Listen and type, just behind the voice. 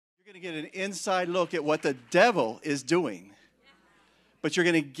You get an inside look at what the devil is doing. But you're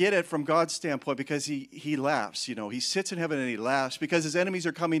going to get it from God's standpoint because he laughs. You know, he sits in heaven and he laughs because his enemies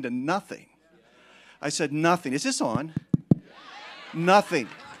are coming to nothing. I said nothing. Is this on? Nothing.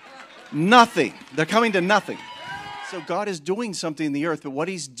 Nothing. They're coming to nothing. So God is doing something in the earth, but what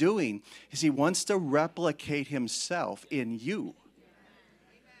he's doing is he wants to replicate himself in you.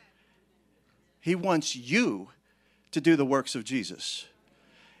 He wants you to do the works of Jesus.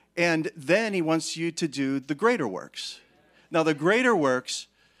 And then he wants you to do the greater works. Now, the greater works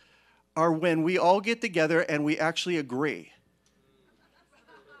are when we all get together and we actually agree.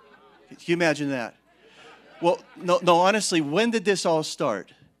 Can you imagine that? Well, no, honestly, when did this all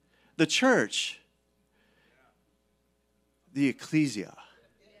start? The church, the ecclesia,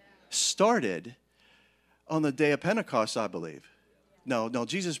 started on the day of Pentecost, I believe. No,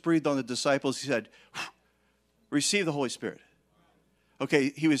 Jesus breathed on the disciples. He said, receive the Holy Spirit.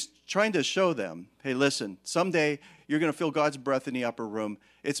 Okay, he was trying to show them, hey, listen, someday you're going to feel God's breath in the upper room.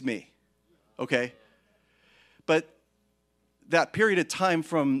 It's me, okay? But that period of time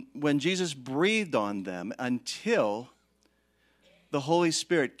from when Jesus breathed on them until the Holy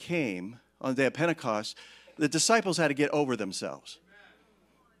Spirit came on the day of Pentecost, the disciples had to get over themselves.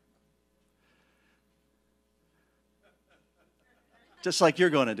 Just like you're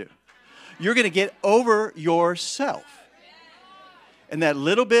going to do. You're going to get over yourself. And that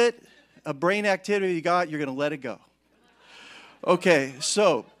little bit of brain activity you got, you're going to let it go. Okay,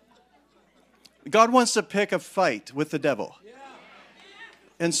 so God wants to pick a fight with the devil.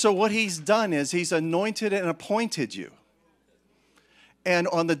 And so what he's done is he's anointed and appointed you. And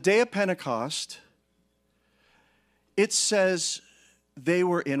on the day of Pentecost, it says they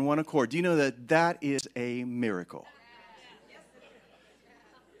were in one accord. Do you know that that is a miracle?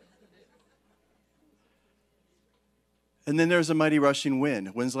 And then there's a mighty rushing wind.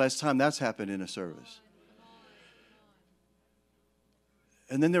 When's the last time that's happened in a service?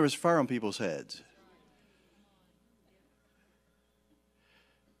 And then there was fire on people's heads.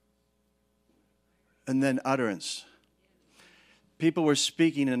 And then utterance. People were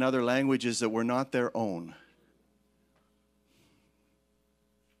speaking in other languages that were not their own.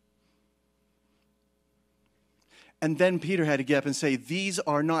 And then Peter had to get up and say, these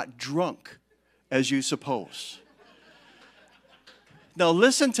are not drunk as you suppose. Now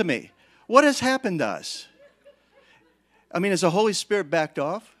listen to me. What has happened to us? I mean, has the Holy Spirit backed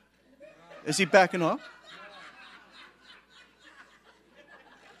off? Is he backing off?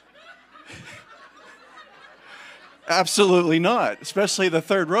 Absolutely not, especially the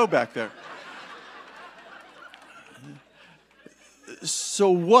third row back there.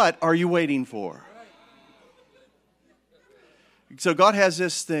 So what are you waiting for? So God has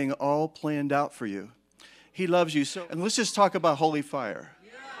this thing all planned out for you. He loves you. So, and let's just talk about holy fire.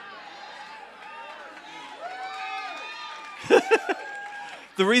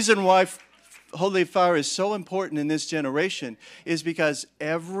 The reason why holy fire is so important in this generation is because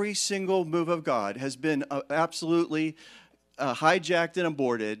every single move of God has been absolutely hijacked and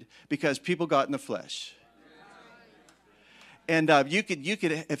aborted because people got in the flesh. And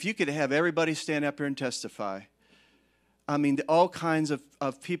if you could have everybody stand up here and testify, I mean, all kinds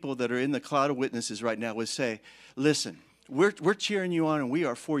of people that are in the cloud of witnesses right now would say, listen, we're cheering you on and we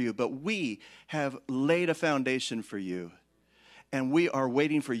are for you, but we have laid a foundation for you. And we are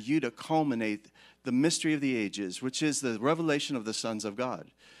waiting for you to culminate the mystery of the ages, which is the revelation of the sons of God.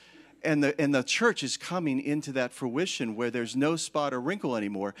 And the church is coming into that fruition where there's no spot or wrinkle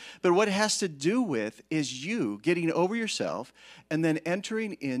anymore. But what it has to do with is you getting over yourself and then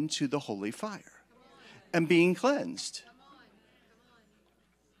entering into the holy fire and being cleansed.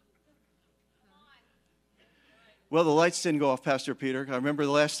 Well, the lights didn't go off, Pastor Peter. I remember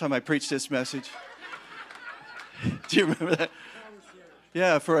the last time I preached this message. Do you remember that?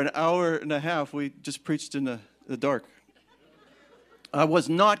 Yeah, for an hour and a half, we just preached in the dark. I was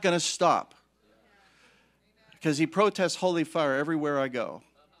not going to stop because he protests holy fire everywhere I go.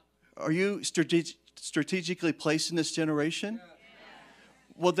 Are you strategically placed in this generation?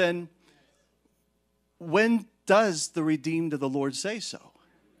 Well, then, when does the redeemed of the Lord say so?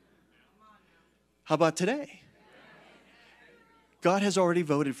 How about today? God has already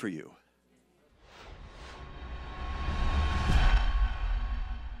voted for you.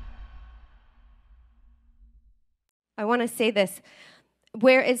 I want to say this.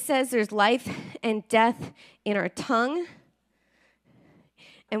 Where it says there's life and death in our tongue,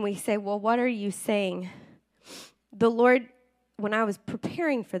 and we say, well, what are you saying? The Lord, when I was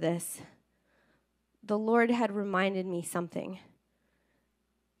preparing for this, the Lord had reminded me something.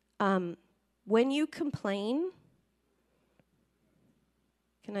 When you complain,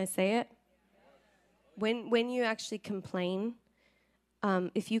 Can I say it? When you actually complain,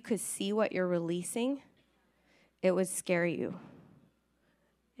 if you could see what you're releasing, it would scare you,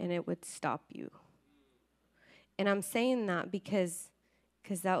 and it would stop you. And I'm saying that because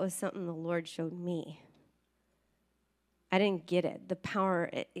that was something the Lord showed me. I didn't get it, the power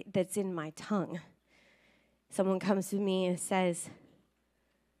that's in my tongue. Someone comes to me and says,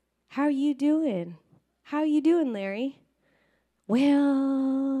 "How are you doing? How are you doing, Larry?"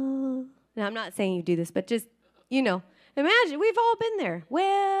 Well, now I'm not saying you do this, but just, imagine, we've all been there.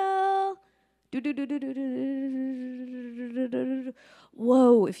 Well,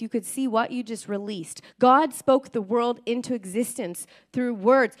 whoa, if you could see what you just released. God spoke the world into existence through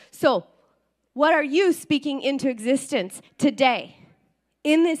words. So, what are you speaking into existence today?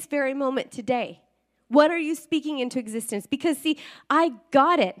 In this very moment today? What are you speaking into existence? Because, see, I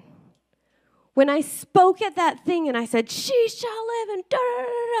got it. When I spoke at that thing and I said, "She shall live," and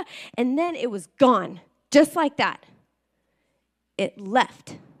da-da-da-da-da, and then it was gone, just like that. It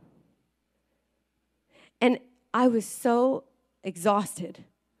left. And I was so exhausted.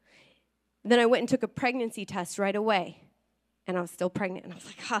 Then I went and took a pregnancy test right away, and I was still pregnant, and I was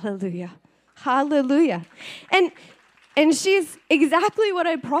like, hallelujah, hallelujah. And she's exactly what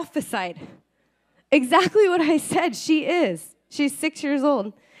I prophesied, exactly what I said she is. She's 6 years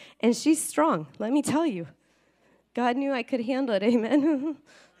old. And she's strong, let me tell you. God knew I could handle it, amen.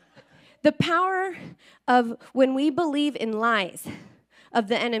 The power of when we believe in lies of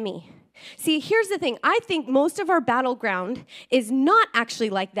the enemy. See, here's the thing. I think most of our battleground is not actually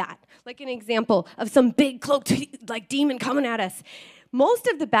like that. Like an example of some big cloaked like demon coming at us. Most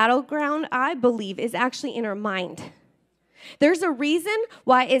of the battleground, I believe, is actually in our mind. There's a reason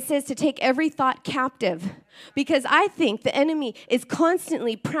why it says to take every thought captive, because I think the enemy is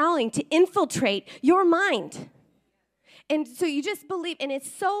constantly prowling to infiltrate your mind. And so you just believe, and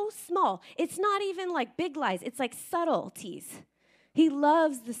it's so small. It's not even like big lies. It's like subtleties. He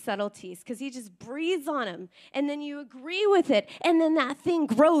loves the subtleties because he just breathes on them, and then you agree with it, and then that thing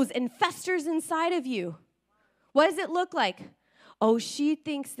grows and festers inside of you. What does it look like? Oh, she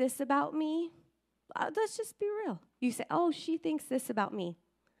thinks this about me. Let's just be real. You say, "Oh, she thinks this about me."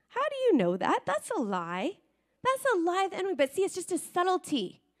 How do you know that? That's a lie. That's a lie of the enemy. But see, it's just a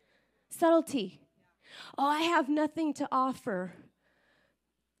subtlety. Subtlety. Oh, I have nothing to offer.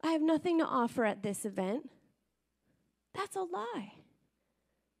 I have nothing to offer at this event. That's a lie.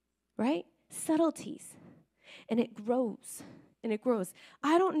 Right? Subtleties. And it grows. And it grows.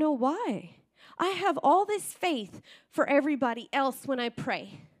 I don't know why. I have all this faith for everybody else when I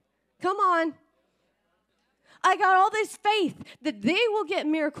pray. Come on. I got all this faith that they will get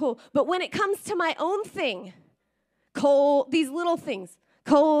miracle, but when it comes to my own thing, cold, these little things,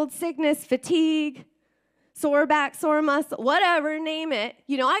 cold, sickness, fatigue, sore back, sore muscle, whatever, name it.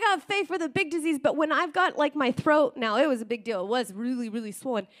 I got faith for the big disease, but when I've got like my throat, now it was a big deal. It was really, really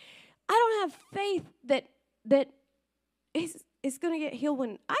swollen. I don't have faith that is going to get healed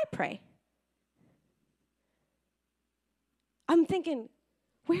when I pray. I'm thinking,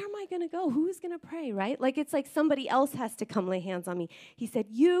 where am I going to go? Who's going to pray, right? Like it's like somebody else has to come lay hands on me. He said,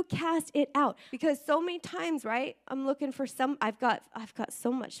 "You cast it out." Because so many times, right, I'm looking for I've got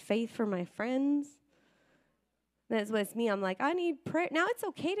so much faith for my friends. That's what's me. I'm like, I need prayer. Now it's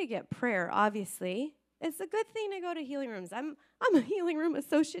okay to get prayer, obviously. It's a good thing to go to healing rooms. I'm a healing room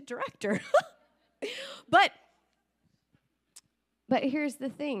associate director. But here's the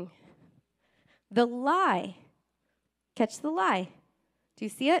thing. The lie. Catch the lie. Do you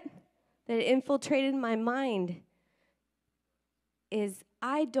see it? That it infiltrated my mind is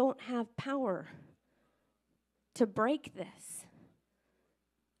I don't have power to break this.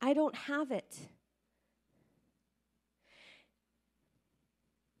 I don't have it.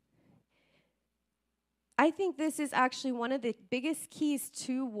 I think this is actually one of the biggest keys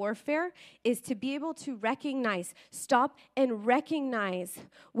to warfare is to be able to recognize, stop and recognize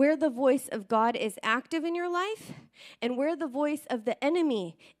where the voice of God is active in your life and where the voice of the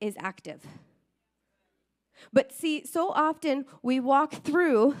enemy is active. But see, so often we walk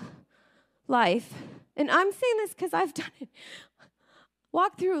through life, and I'm saying this because I've done it,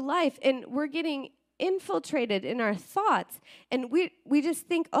 walk through life and we're getting infiltrated in our thoughts, and we just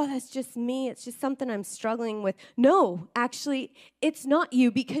think, oh, that's just me, it's just something I'm struggling with. No, actually, it's not you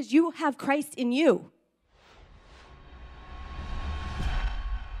because you have Christ in you.